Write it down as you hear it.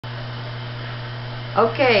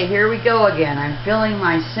Okay, here we go again. I'm filling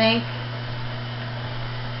my sink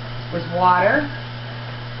with water,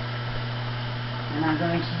 and I'm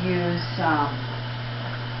going to use some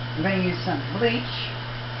bleach.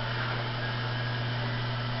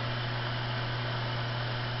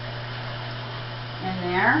 In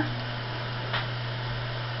there,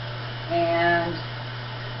 and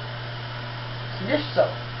some dish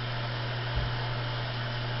soap.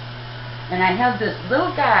 And I have this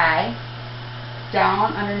little guy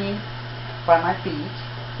down underneath by my feet.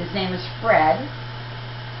 His name is Fred,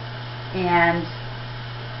 and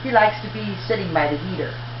he likes to be sitting by the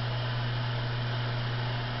heater.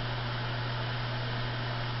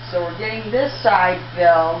 So we're getting this side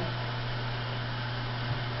filled.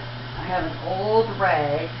 I have an old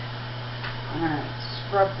rag. I'm going to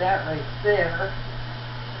scrub that right there.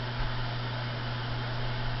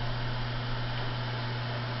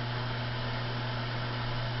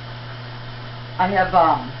 I have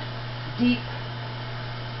deep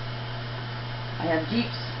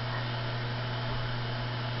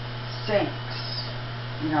sinks,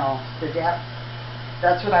 you know, the depth.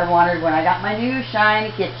 That's what I wanted when I got my new shiny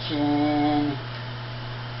kitchen.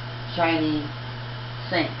 Shiny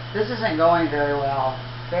sink. This isn't going very well.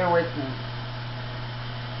 Bear with me.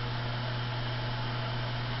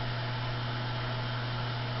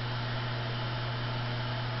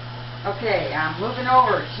 Okay, I'm moving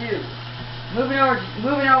over to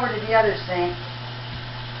the other sink.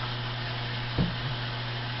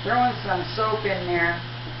 Throwing some soap in there.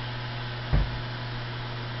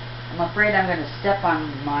 I'm afraid I'm going to step on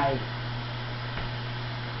my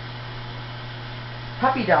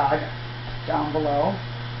puppy dog down below.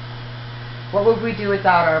 What would we do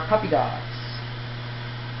without our puppy dogs?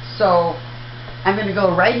 So I'm going to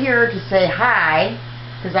go right here to say hi,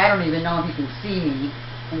 because I don't even know if you can see me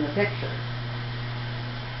in the picture.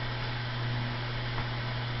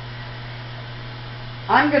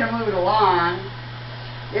 I'm going to move it along.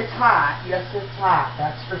 It's hot. Yes, it's hot.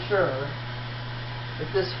 That's for sure.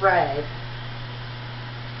 With this rag.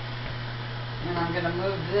 And I'm going to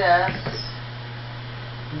move this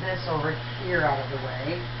over here out of the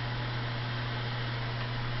way.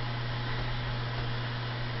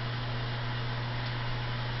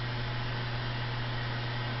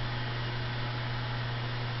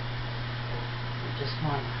 I just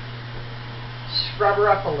want to scrub her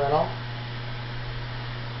up a little.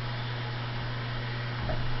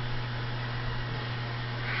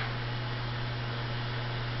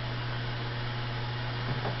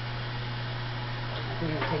 I'm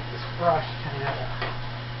going to take this brush kind of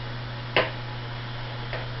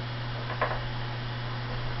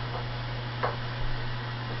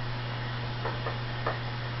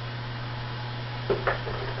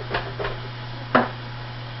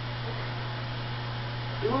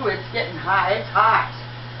ooh, it's getting hot. It's hot.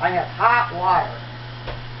 I have hot water.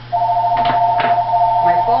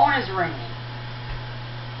 My phone is ringing.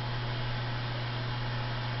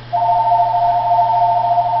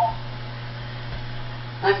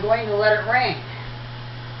 I'm going to let it ring.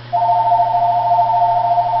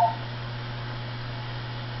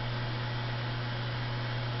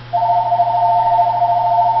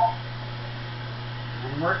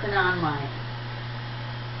 I'm working on mine.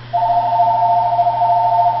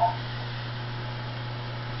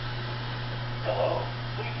 Hello,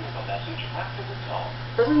 please leave a message after the tone.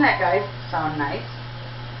 Doesn't that guy sound nice?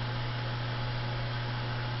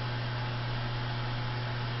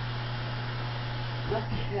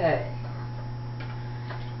 Okay,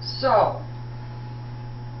 so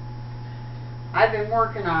I've been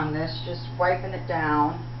working on this, just wiping it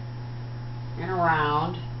down and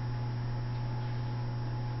around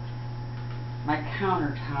my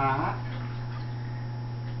countertop.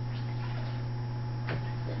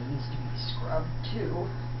 It needs to be scrubbed too.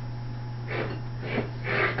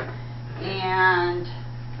 And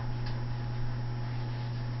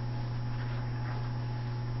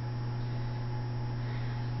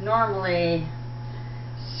normally,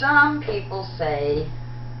 some people say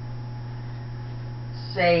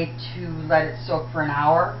to let it soak for an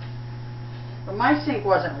hour, but my sink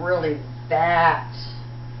wasn't really that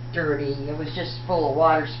dirty. It was just full of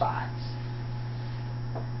water spots.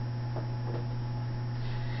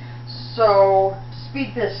 So, to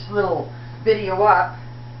speed this little video up,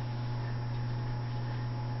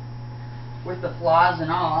 with the flaws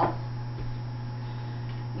and all,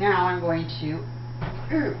 now I'm going to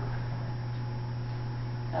ooh,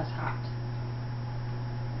 that's hot.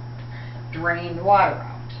 Drain the water out.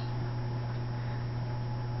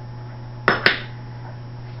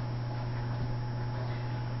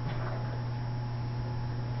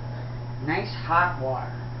 Nice hot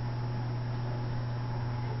water.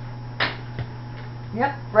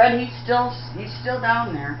 Yep, Fred, he's still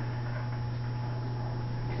down there.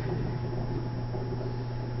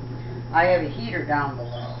 I have a heater down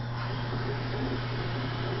below.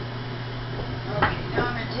 Okay, now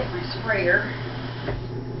I'm going to take my sprayer,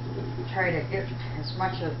 try to get as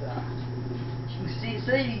much of the, you can see,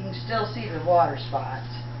 so you can still see the water spots.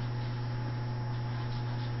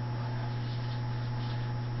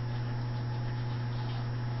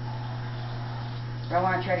 But I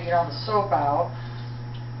want to try to get all the soap out.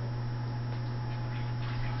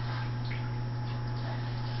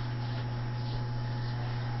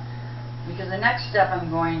 Because the next step I'm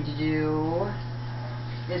going to do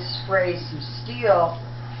is spray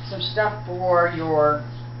some stuff for your,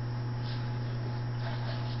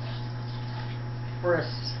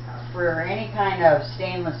 for any kind of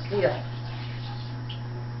stainless steel.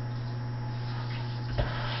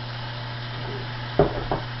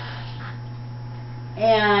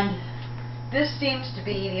 And this seems to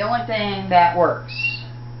be the only thing that works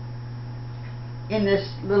in this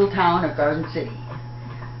little town of Garden City.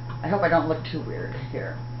 I hope I don't look too weird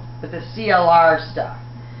here, but the CLR stuff.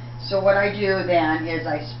 So what I do then is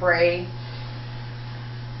I spray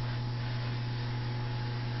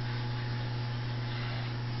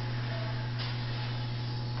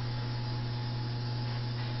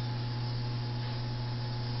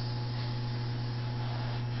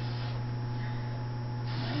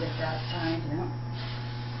get that side out.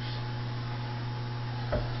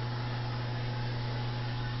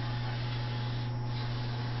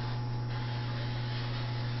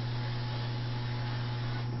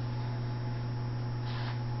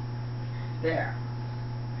 There.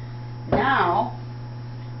 Now,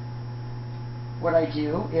 what I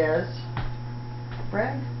do is,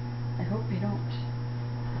 Fred, I hope you don't.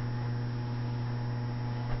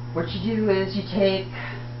 What you do is you take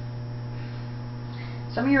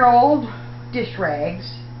some of your old dish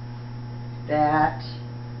rags that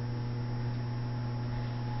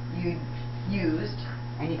you used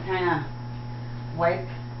and you kind of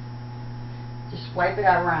just wipe it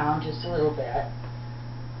around just a little bit.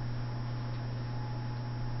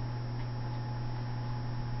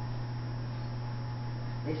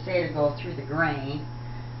 They say to go through the grain,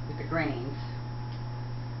 with the grains.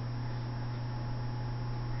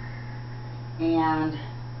 And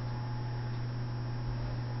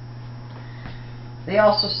they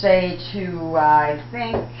also say to, I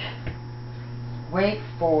think, wait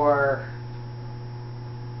for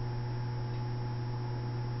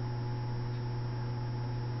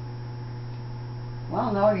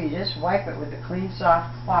well, no, you just wipe it with a clean,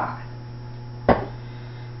 soft cloth.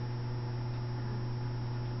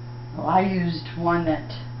 Well, I used one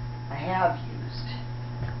that I have used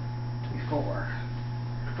before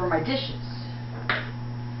for my dishes.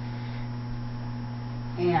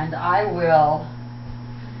 And I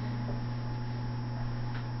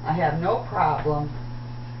have no problem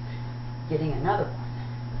getting another one.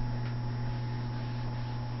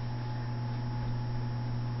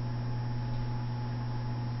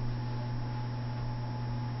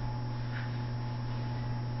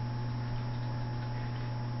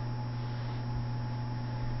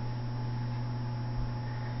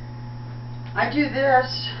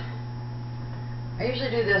 I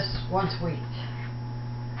usually do this once a week.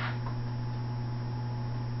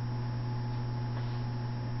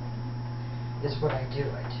 Is what I do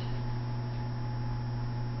it.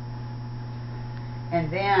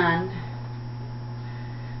 And then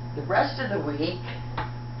the rest of the week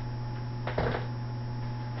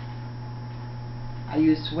I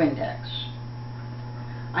use Windex.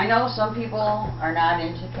 I know some people are not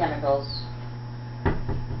into chemicals.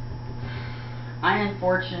 I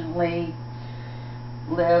unfortunately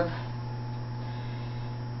live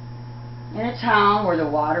in a town where the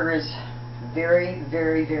water is very,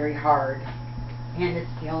 very, very hard, and it's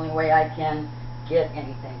the only way I can get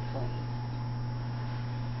anything clean.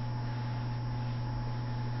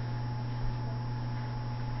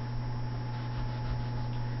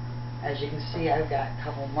 As you can see, I've got a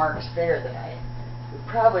couple marks there that I would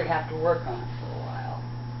probably have to work on for a while.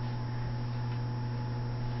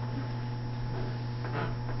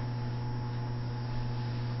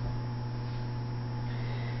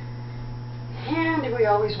 And we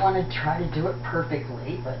always want to try to do it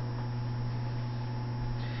perfectly, but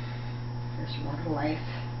there's more to life,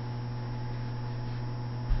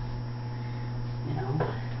 you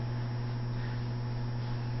know.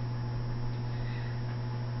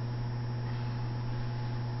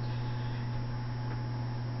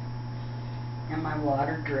 And my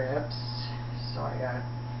water drips, so I got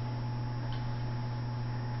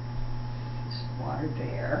some water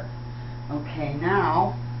there. Okay,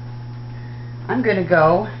 now I'm going to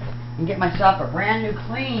go and get myself a brand new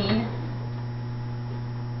clean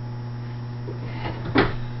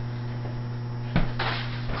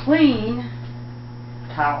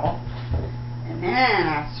towel, and then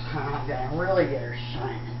that's how I'm going to really get her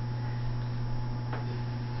shining.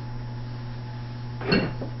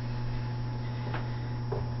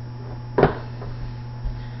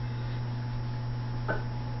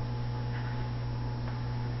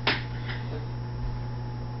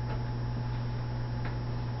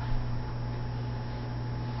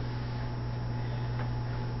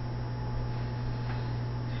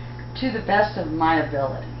 To the best of my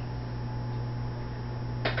ability.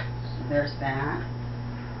 So there's that.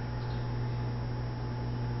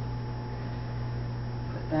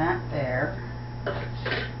 Put that there.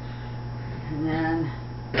 And then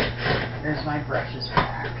there's my brushes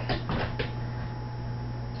back.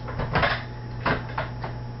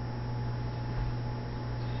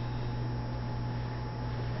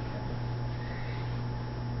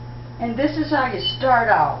 And this is how you start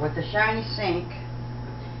out, with the shiny sink.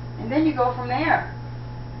 And then you go from there.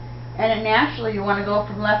 And then naturally you want to go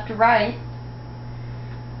from left to right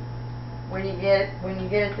when you get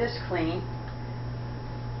it this clean,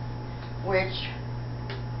 which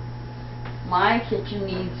my kitchen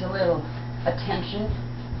needs a little attention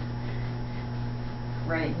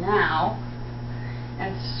right now.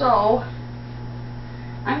 And so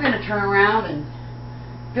I'm going to turn around and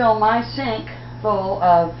fill my sink full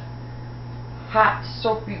of hot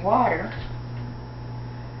soapy water,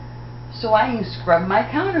 so I can scrub my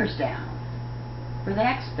counters down for the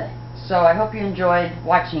next thing. So I hope you enjoyed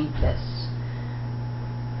watching this.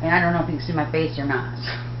 And I don't know if you can see my face or not.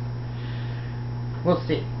 We'll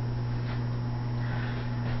see.